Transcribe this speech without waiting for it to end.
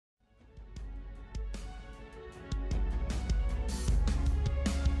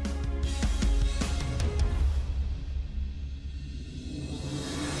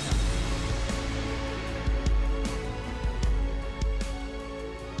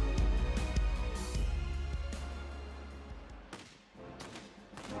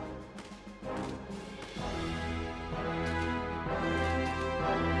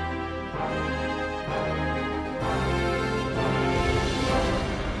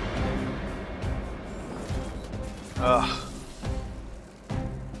Ugh.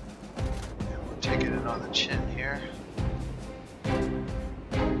 And we'll take it in on the chin here.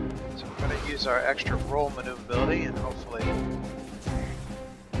 So we're going to use our extra roll maneuverability and hopefully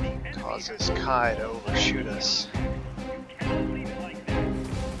cause this Kai to overshoot us.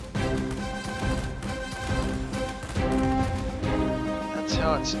 That's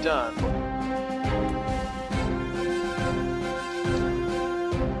how it's done.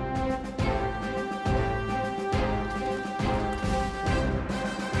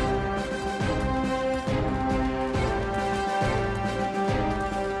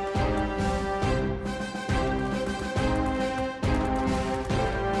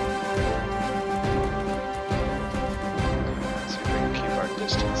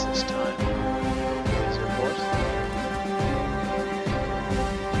 Distance this time. Is it worth?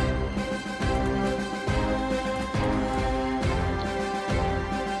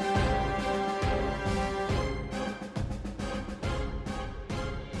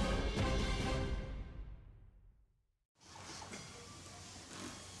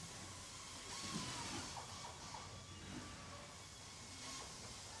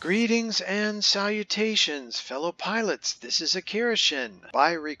 Greetings and salutations, fellow pilots. This is Akirishin.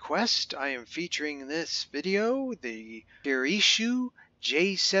 By request, I am featuring in this video the Kyushu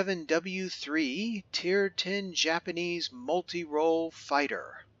J7W3 Tier 10 Japanese Multirole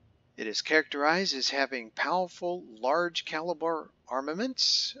Fighter. It is characterized as having powerful, large caliber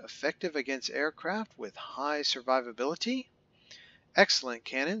armaments, effective against aircraft with high survivability, excellent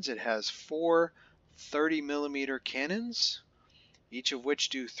cannons. It has 4 30mm cannons, each of which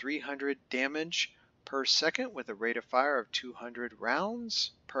do 300 damage per second with a rate of fire of 200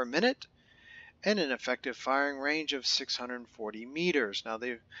 rounds per minute and an effective firing range of 640 meters. Now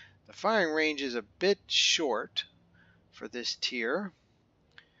the firing range is a bit short for this tier,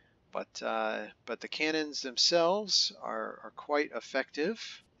 but the cannons themselves are quite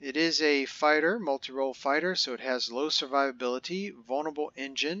effective. It is a fighter, multi-role fighter, so it has low survivability, vulnerable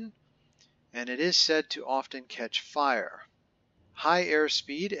engine, and it is said to often catch fire. High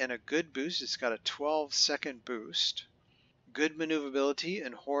airspeed and a good boost. It's got a 12-second boost. Good maneuverability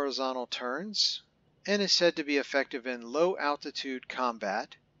in horizontal turns, and is said to be effective in low altitude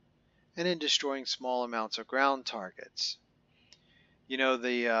combat and in destroying small amounts of ground targets. You know,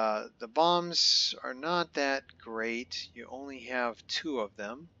 the bombs are not that great. You only have 2 of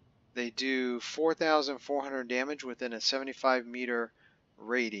them. They do 4,400 damage within a 75-meter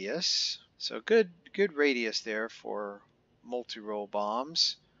radius. So good radius there for multi-role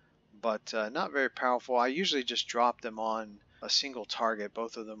bombs, but not very powerful. I usually just drop them on a single target,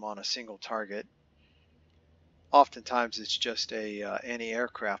 both of them on a single target. Oftentimes it's just a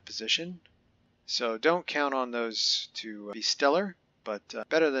anti-aircraft position, so don't count on those to be stellar, but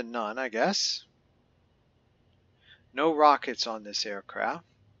better than none, I guess. No rockets on this aircraft.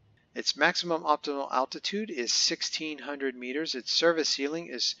 Its maximum optimal altitude is 1,600 meters. Its service ceiling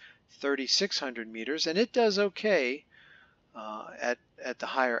is 3,600 meters, and it does okay at the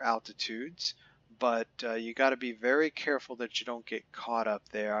higher altitudes, but you got to be very careful that you don't get caught up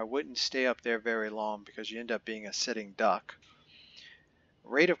there. I wouldn't stay up there very long because you end up being a sitting duck.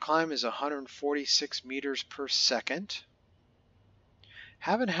 Rate of climb is 146 meters per second.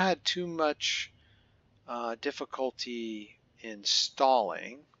 Haven't had too much difficulty in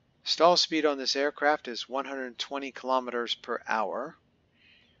stalling. Stall speed on this aircraft is 120 kilometers per hour.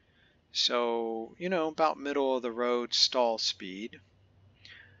 So, you know, about middle of the road stall speed.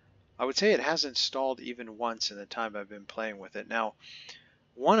 I would say it hasn't stalled even once in the time I've been playing with it. Now,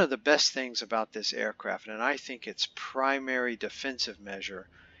 one of the best things about this aircraft, and I think its primary defensive measure,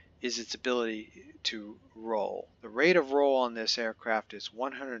 is its ability to roll. The rate of roll on this aircraft is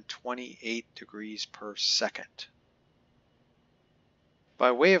 128 degrees per second.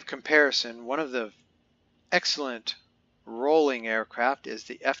 By way of comparison, one of the excellent rolling aircraft is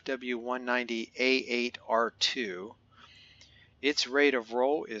the FW-190A8R2. Its rate of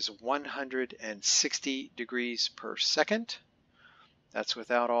roll is 160 degrees per second. That's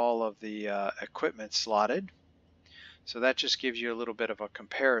without all of the equipment slotted. So that just gives you a little bit of a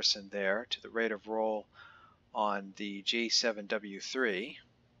comparison there to the rate of roll on the J7W3.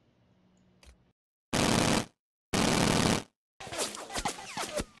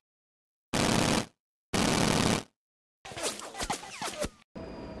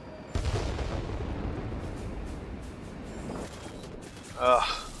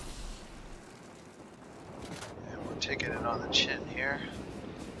 And we'll take it in on the chin here.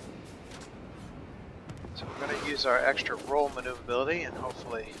 So we're going to use our extra roll maneuverability and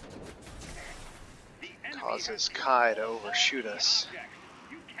hopefully cause this Kai to overshoot us.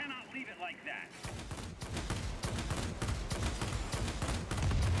 You cannot leave it like that.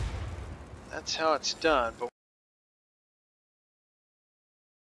 that's how it's done. But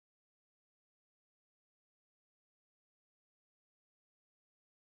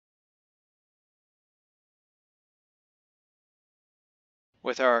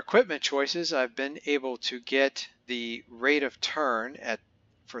with our equipment choices, I've been able to get the rate of turn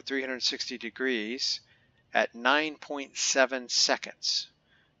for 360 degrees at 9.7 seconds,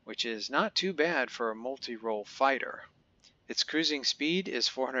 which is not too bad for a multi-role fighter. Its cruising speed is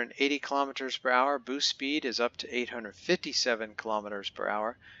 480 kilometers per hour. Boost speed is up to 857 kilometers per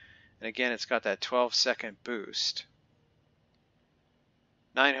hour. And again, it's got that 12-second boost.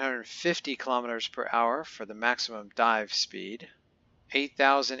 950 kilometers per hour for the maximum dive speed.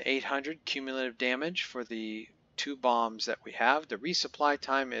 8,800 cumulative damage for the 2 bombs that we have. The resupply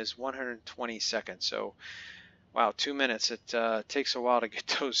time is 120 seconds. So, wow, 2 minutes. It takes a while to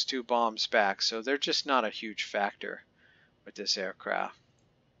get those 2 bombs back. So they're just not a huge factor with this aircraft.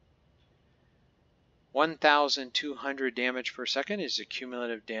 1,200 damage per second is the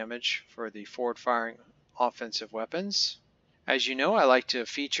cumulative damage for the forward-firing offensive weapons. As you know, I like to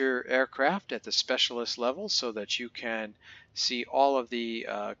feature aircraft at the specialist level so that you can see all of the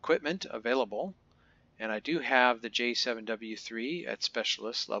equipment available. And I do have the J7W3 at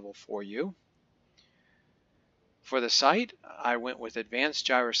specialist level for you. For the sight, I went with advanced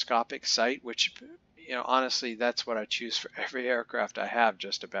gyroscopic sight, which, you know, honestly, that's what I choose for every aircraft I have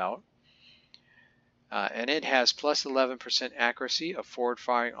just about. And it has plus 11% accuracy of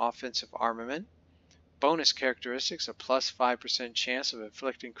forward-firing offensive armament. Bonus characteristics: a plus 5% chance of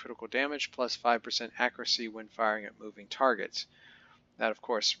inflicting critical damage, plus 5% accuracy when firing at moving targets. That, of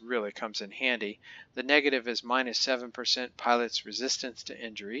course, really comes in handy. The negative is minus 7% pilot's resistance to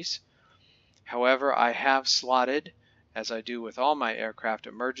injuries. However, I have slotted, as I do with all my aircraft,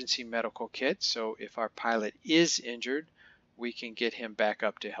 emergency medical kit, so if our pilot is injured, we can get him back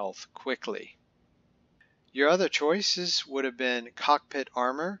up to health quickly. Your other choices would have been cockpit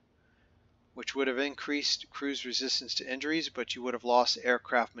armor, which would have increased cruise resistance to injuries, but you would have lost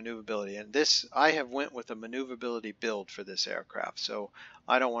aircraft maneuverability. And this, I have went with a maneuverability build for this aircraft, so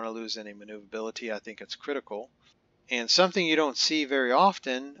I don't want to lose any maneuverability. I think it's critical. And something you don't see very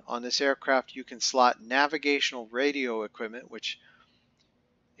often on this aircraft, you can slot navigational radio equipment, which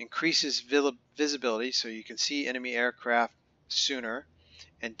increases visibility so you can see enemy aircraft sooner,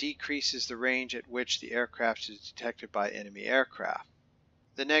 and decreases the range at which the aircraft is detected by enemy aircraft.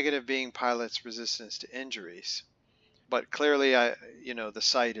 The negative being pilot's resistance to injuries. But clearly, the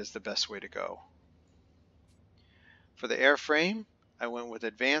sight is the best way to go. For the airframe, I went with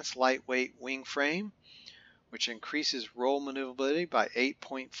advanced lightweight wing frame, which increases roll maneuverability by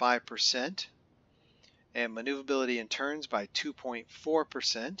 8.5% and maneuverability in turns by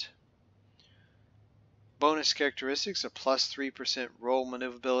 2.4%. Bonus characteristics: a plus 3% roll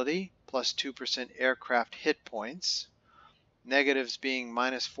maneuverability, plus 2% aircraft hit points. Negatives being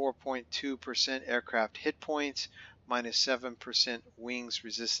minus 4.2% aircraft hit points, minus 7% wings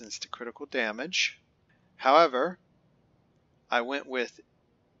resistance to critical damage. However, I went with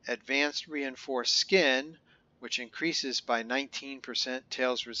advanced reinforced skin, which increases by 19%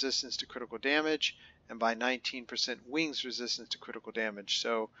 tails resistance to critical damage and by 19% wings resistance to critical damage.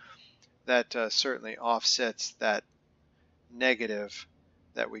 So that certainly offsets that negative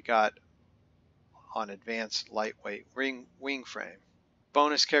that we got on advanced lightweight wing frame.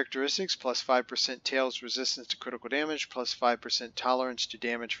 Bonus characteristics: plus 5% tails resistance to critical damage, plus 5% tolerance to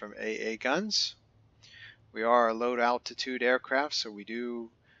damage from AA guns. We are a low altitude aircraft, so we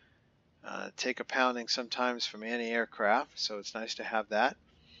do take a pounding sometimes from anti-aircraft, so it's nice to have that.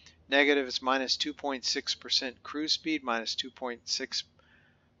 Negative is minus 2.6% cruise speed, minus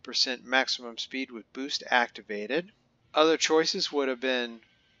 2.6% maximum speed with boost activated. Other choices would have been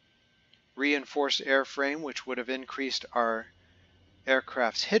reinforced airframe, which would have increased our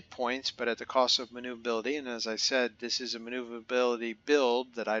aircraft's hit points, but at the cost of maneuverability. And as I said, this is a maneuverability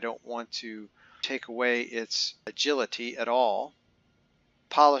build that I don't want to take away its agility at all.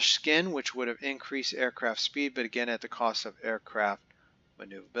 Polished skin, which would have increased aircraft speed, but again at the cost of aircraft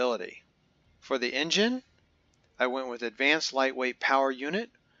maneuverability. For the engine, I went with advanced lightweight power unit,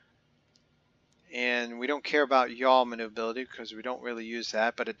 and we don't care about yaw maneuverability because we don't really use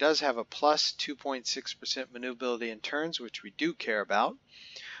that, but it does have a plus 2.6% maneuverability in turns, which we do care about.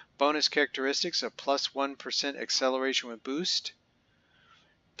 Bonus characteristics: a plus 1% acceleration with boost,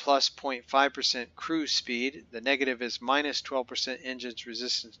 plus 0.5% cruise speed. The negative is minus 12% engine's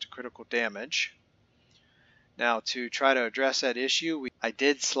resistance to critical damage. Now, to try to address that issue, I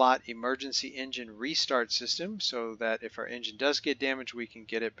did slot emergency engine restart system so that if our engine does get damaged, we can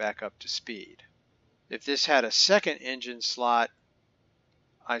get it back up to speed. If this had a second engine slot,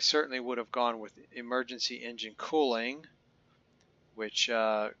 I certainly would have gone with emergency engine cooling, which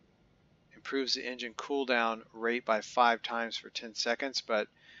improves the engine cooldown rate by 5 times for 10 seconds, but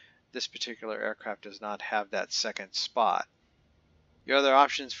this particular aircraft does not have that second spot. Your other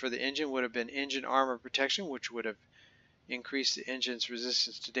options for the engine would have been engine armor protection, which would have increased the engine's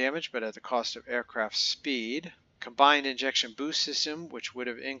resistance to damage, but at the cost of aircraft speed. Combined injection boost system, which would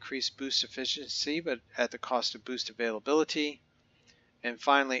have increased boost efficiency, but at the cost of boost availability. And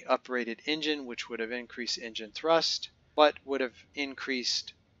finally, uprated engine, which would have increased engine thrust, but would have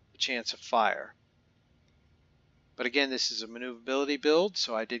increased the chance of fire. But again, this is a maneuverability build,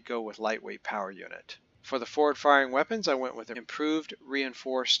 so I did go with lightweight power unit. For the forward-firing weapons, I went with improved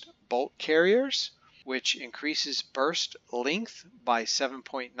reinforced bolt carriers, which increases burst length by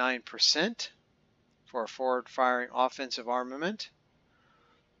 7.9% for a forward-firing offensive armament.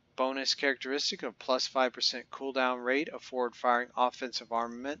 Bonus characteristic of plus 5% cooldown rate of forward-firing offensive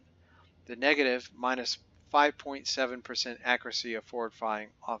armament. The negative minus 5.7% accuracy of forward-firing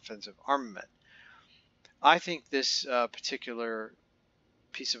offensive armament. I think this particular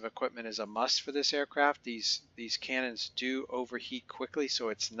piece of equipment is a must for this aircraft. These cannons do overheat quickly, so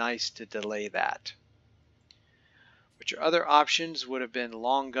it's nice to delay that. But your other options would have been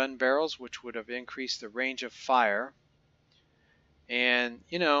long gun barrels, which would have increased the range of fire. And,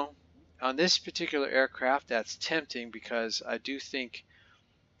 you know, on this particular aircraft, that's tempting because I do think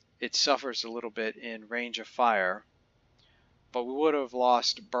it suffers a little bit in range of fire. But we would have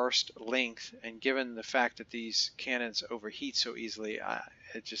lost burst length, and given the fact that these cannons overheat so easily, I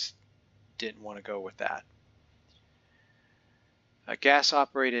just didn't want to go with that. A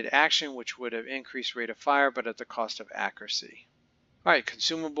gas-operated action, which would have increased rate of fire, but at the cost of accuracy. Alright,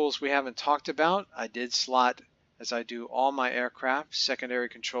 consumables we haven't talked about. I did slot, as I do all my aircraft, secondary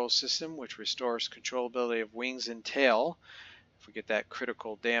control system, which restores controllability of wings and tail if we get that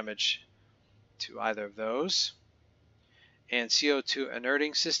critical damage to either of those. And CO2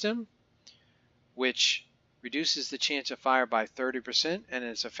 inerting system, which reduces the chance of fire by 30% and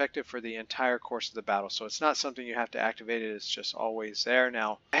is effective for the entire course of the battle. So it's not something you have to activate, it's just always there.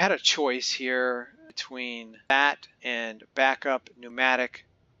 Now, I had a choice here between that and backup pneumatic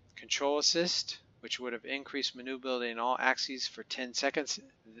control assist, which would have increased maneuverability in all axes for 10 seconds.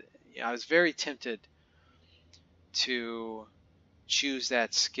 I was very tempted to choose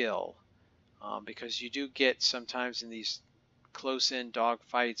that skill because you do get sometimes in these close-in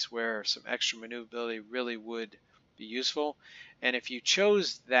dogfights where some extra maneuverability really would be useful. And if you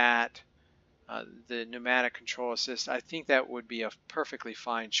chose that, the pneumatic control assist, I think that would be a perfectly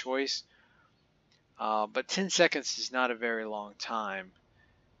fine choice. But 10 seconds is not a very long time.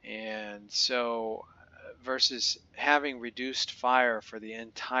 And so versus having reduced fire for the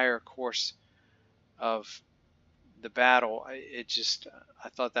entire course of the battle, I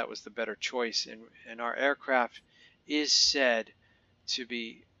thought that was the better choice. And our aircraft is said to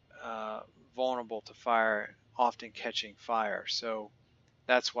be vulnerable to fire, often catching fire. So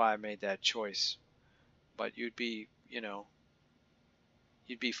that's why I made that choice. But you'd be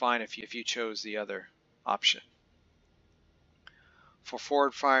fine if you chose the other option. For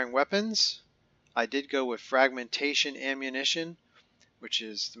forward-firing weapons, I did go with fragmentation ammunition, which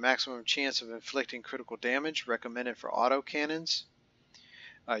is the maximum chance of inflicting critical damage, recommended for autocannons.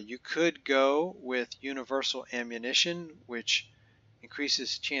 You could go with universal ammunition, which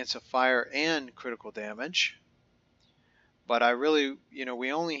increases chance of fire and critical damage. But I really,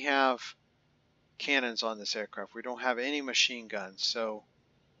 we only have cannons on this aircraft. We don't have any machine guns, so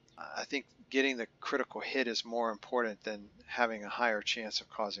I think getting the critical hit is more important than having a higher chance of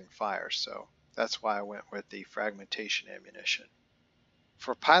causing fire. So that's why I went with the fragmentation ammunition.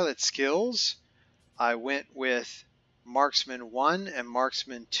 For pilot skills, I went with Marksman 1 and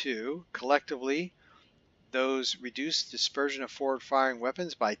Marksman 2. Collectively, those reduce dispersion of forward-firing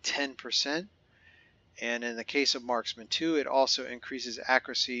weapons by 10%. And in the case of Marksman 2, it also increases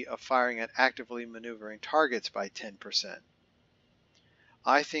accuracy of firing at actively maneuvering targets by 10%.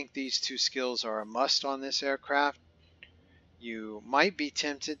 I think these two skills are a must on this aircraft. You might be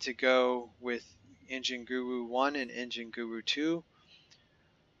tempted to go with Engine Guru 1 and Engine Guru 2,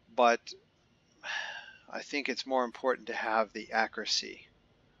 but I think it's more important to have the accuracy.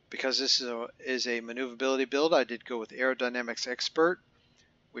 Because this is a maneuverability build, I did go with Aerodynamics Expert,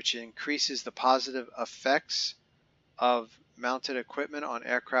 which increases the positive effects of mounted equipment on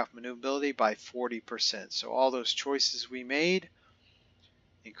aircraft maneuverability by 40%. So all those choices we made,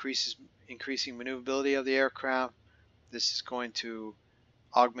 increasing maneuverability of the aircraft, this is going to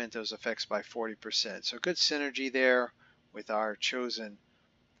augment those effects by 40%. So good synergy there with our chosen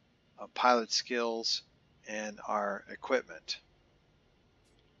pilot skills and our equipment.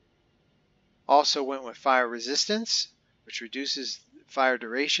 Also went with fire resistance, which reduces fire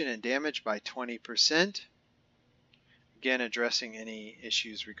duration and damage by 20%. Again, addressing any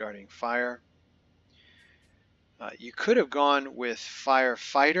issues regarding fire. You could have gone with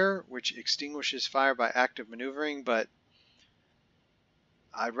Firefighter, which extinguishes fire by active maneuvering, but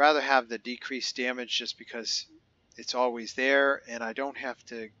I'd rather have the decreased damage just because it's always there and I don't have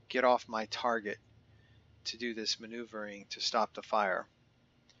to get off my target to do this maneuvering to stop the fire.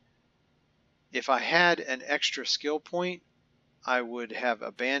 If I had an extra skill point, I would have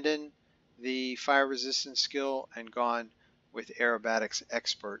abandoned the fire resistance skill and gone with Aerobatics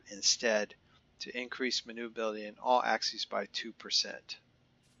Expert instead to increase maneuverability in all axes by 2%.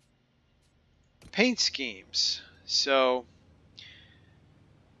 Paint schemes. So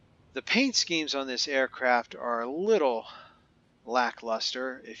the paint schemes on this aircraft are a little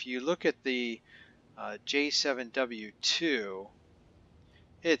lackluster. If you look at the J7W2,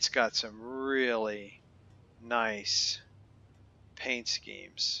 it's got some really nice paint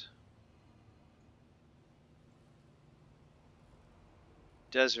schemes.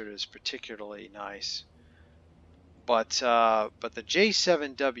 Desert is particularly nice, but the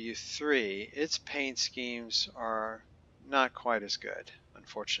J7W3, its paint schemes are not quite as good,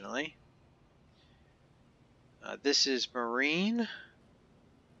 unfortunately. This is Marine,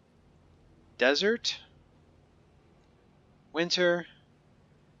 Desert, Winter,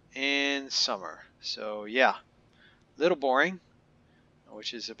 and Summer. So yeah, a little boring,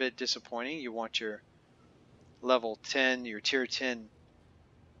 which is a bit disappointing. You want your level 10, your tier 10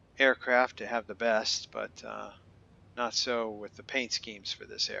 aircraft to have the best, but not so with the paint schemes for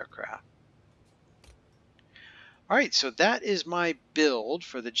this aircraft. Alright, so that is my build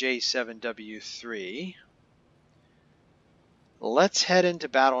for the J7W3. Let's head into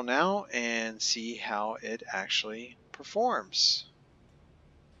battle now and see how it actually performs.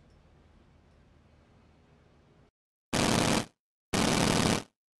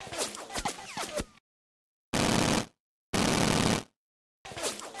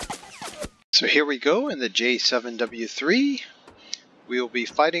 So here we go in the J7W3. We will be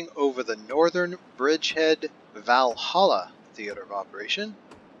fighting over the Northern Bridgehead Valhalla theater of operation.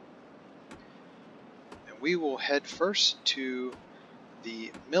 And we will head first to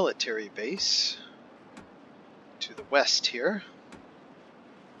the military base to the west here.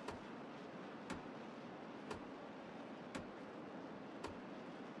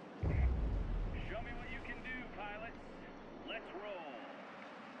 Show me what you can do, pilots. Let's roll.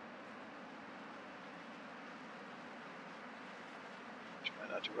 Try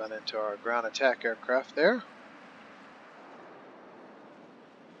not to run into our ground attack aircraft there.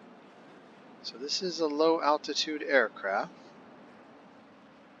 So this is a low altitude aircraft.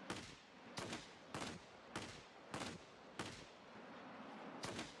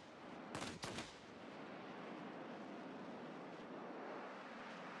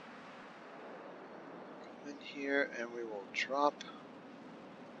 Come in here and we will drop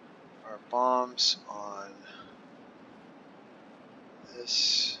our bombs on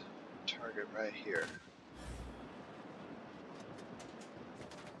this target right here.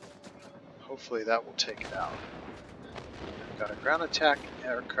 Hopefully that will take it out. We've got a ground attack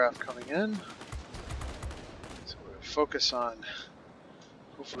aircraft coming in, so we'll focus on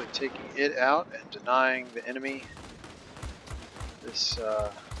hopefully taking it out and denying the enemy this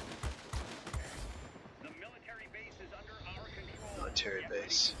military base is under our control. military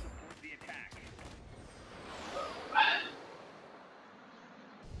base. The attack.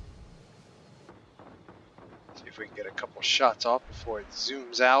 See if we can get a couple shots off before it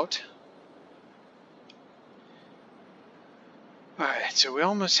zooms out. Alright, so we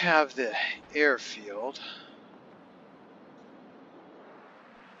almost have the airfield.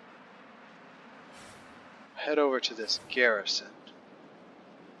 Head over to this garrison.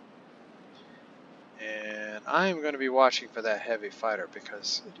 And I'm going to be watching for that heavy fighter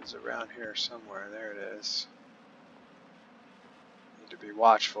because it is around here somewhere. There it is. Need to be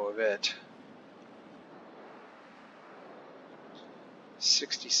watchful of it.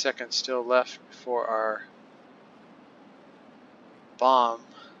 60 seconds still left before our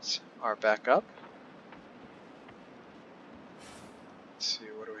bombs are back up. Let's see,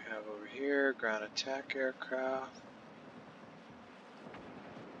 what do we have over here? Ground attack aircraft.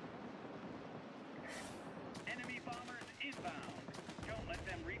 Enemy bombers inbound. Don't let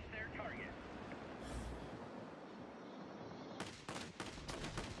them reach their target.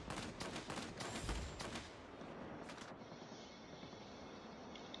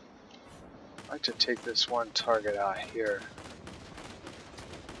 I'd like to take this one target out here.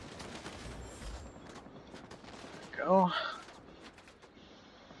 There we go.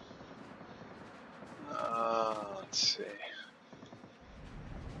 Let's see.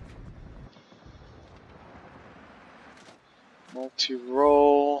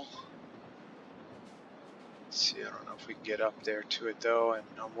 Multirole. Let's see, I don't know if we can get up there to it though, and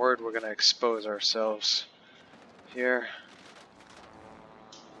on word we're going to expose ourselves here.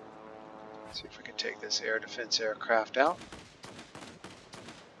 See if we can take this air defense aircraft out.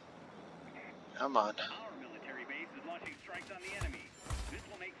 Come on. Our military base is launching strikes on the enemy. This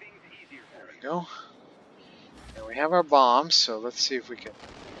will make things easier for There we you. go. And we have our bombs, so let's see if we can...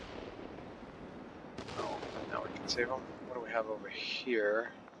 Oh, now we can save them. What do we have over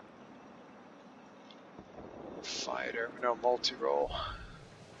here? Fighter, no, multirole.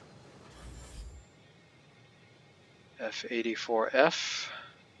 F-84F.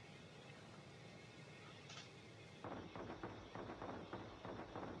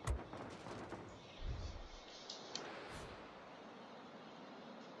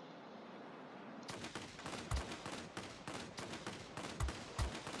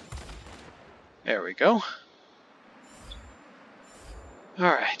 There we go.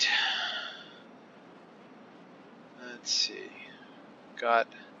 Alright. Let's see. Got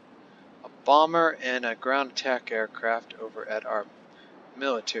a bomber and a ground attack aircraft over at our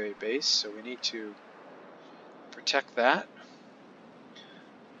military base, so we need to protect that.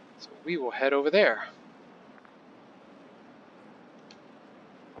 So we will head over there.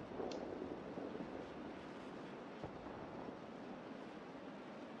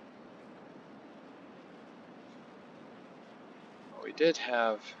 We did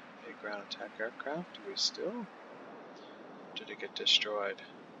have a ground attack aircraft. Do we still? Or did it get destroyed?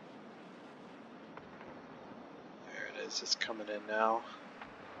 There it is. It's coming in now.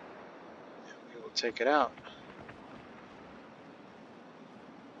 And we will take it out.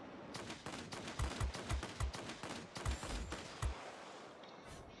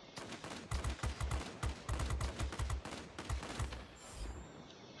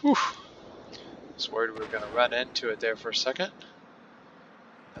 Whew. I was worried we were going to run into it there for a second.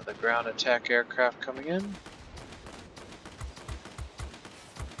 Another ground attack aircraft coming in.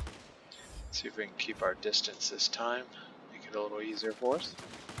 Let's see if we can keep our distance this time. Make it a little easier for us.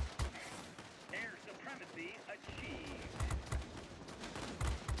 Air supremacy achieved.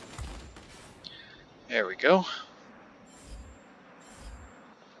 There we go.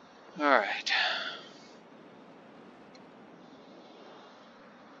 Alright.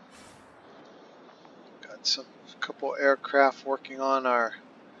 Got a couple aircraft working on our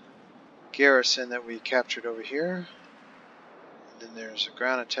garrison that we captured over here. And then there's a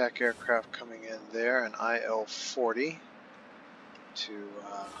ground attack aircraft coming in there, an IL-40, to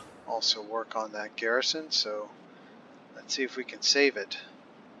also work on that garrison. So let's see if we can save it.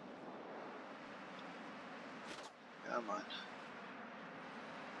 Come on.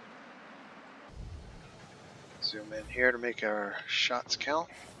 Zoom in here to make our shots count.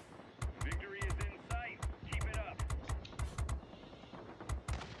 Victory is in sight. Keep it up.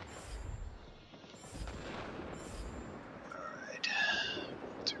 Alright.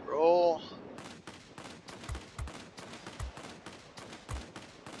 To roll.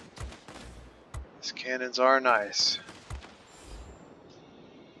 These cannons are nice.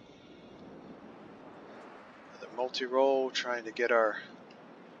 Another multi-roll, trying to get our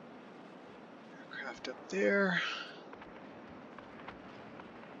aircraft up there.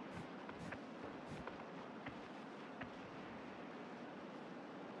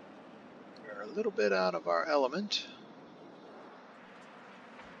 We're a little bit out of our element.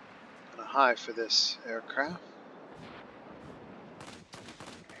 Kind of high for this aircraft.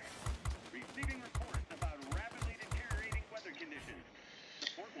 Receiving reports about rapidly deteriorating weather conditions.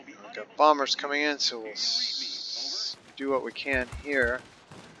 Support will be We've got bombers coming in, so we'll do what we can here.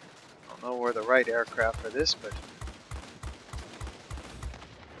 I don't know where the right aircraft for this, but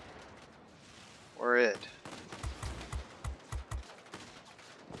we're it.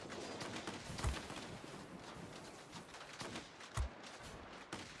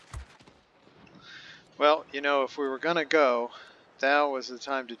 Well, you know, if we were going to go, that was the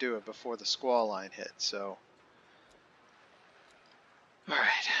time to do it before the squall line hit, so.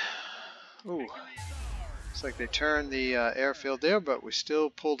 Alright. Ooh. Looks like they turned the airfield there, but we still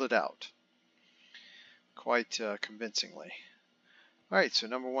pulled it out. Quite convincingly. Alright, so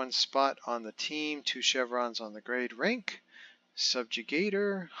number 1 spot on the team, 2 chevrons on the grade rank,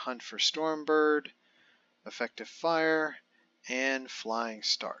 subjugator, hunt for stormbird, effective fire, and flying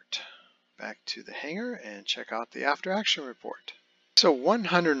start. Back to the hangar and check out the after action report. So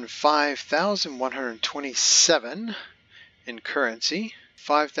 105,127 in currency,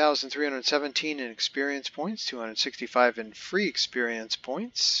 5,317 in experience points, 265 in free experience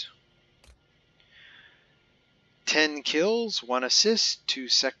points. 10 kills, 1 assist, 2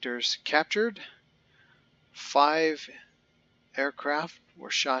 sectors captured, 5 aircraft were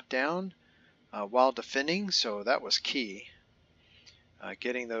shot down while defending, so that was key.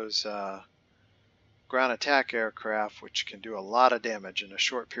 Getting those ground attack aircraft, which can do a lot of damage in a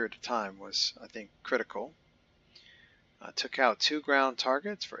short period of time, was, I think, critical. Took out 2 ground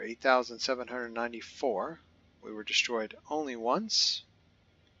targets for 8,794. We were destroyed only once.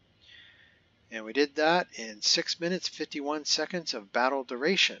 And we did that in 6 minutes 51 seconds of battle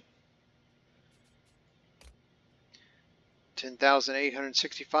duration.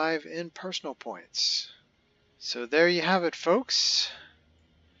 10,865 in personal points. So there you have it, folks.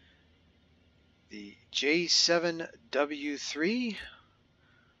 The J7W3.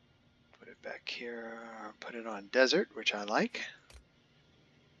 Put it back here. Put it on desert, which I like.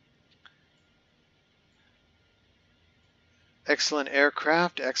 Excellent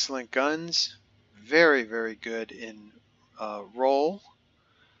aircraft, excellent guns. Very, very good in roll.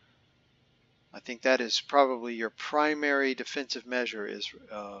 I think that is probably your primary defensive measure, is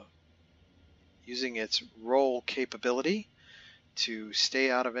using its roll capability to stay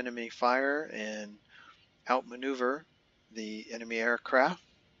out of enemy fire and outmaneuver the enemy aircraft.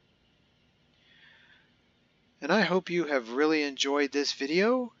 And I hope you have really enjoyed this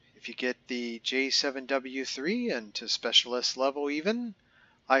video. If you get the J7W3 and to specialist level even,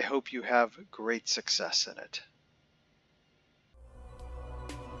 I hope you have great success in it.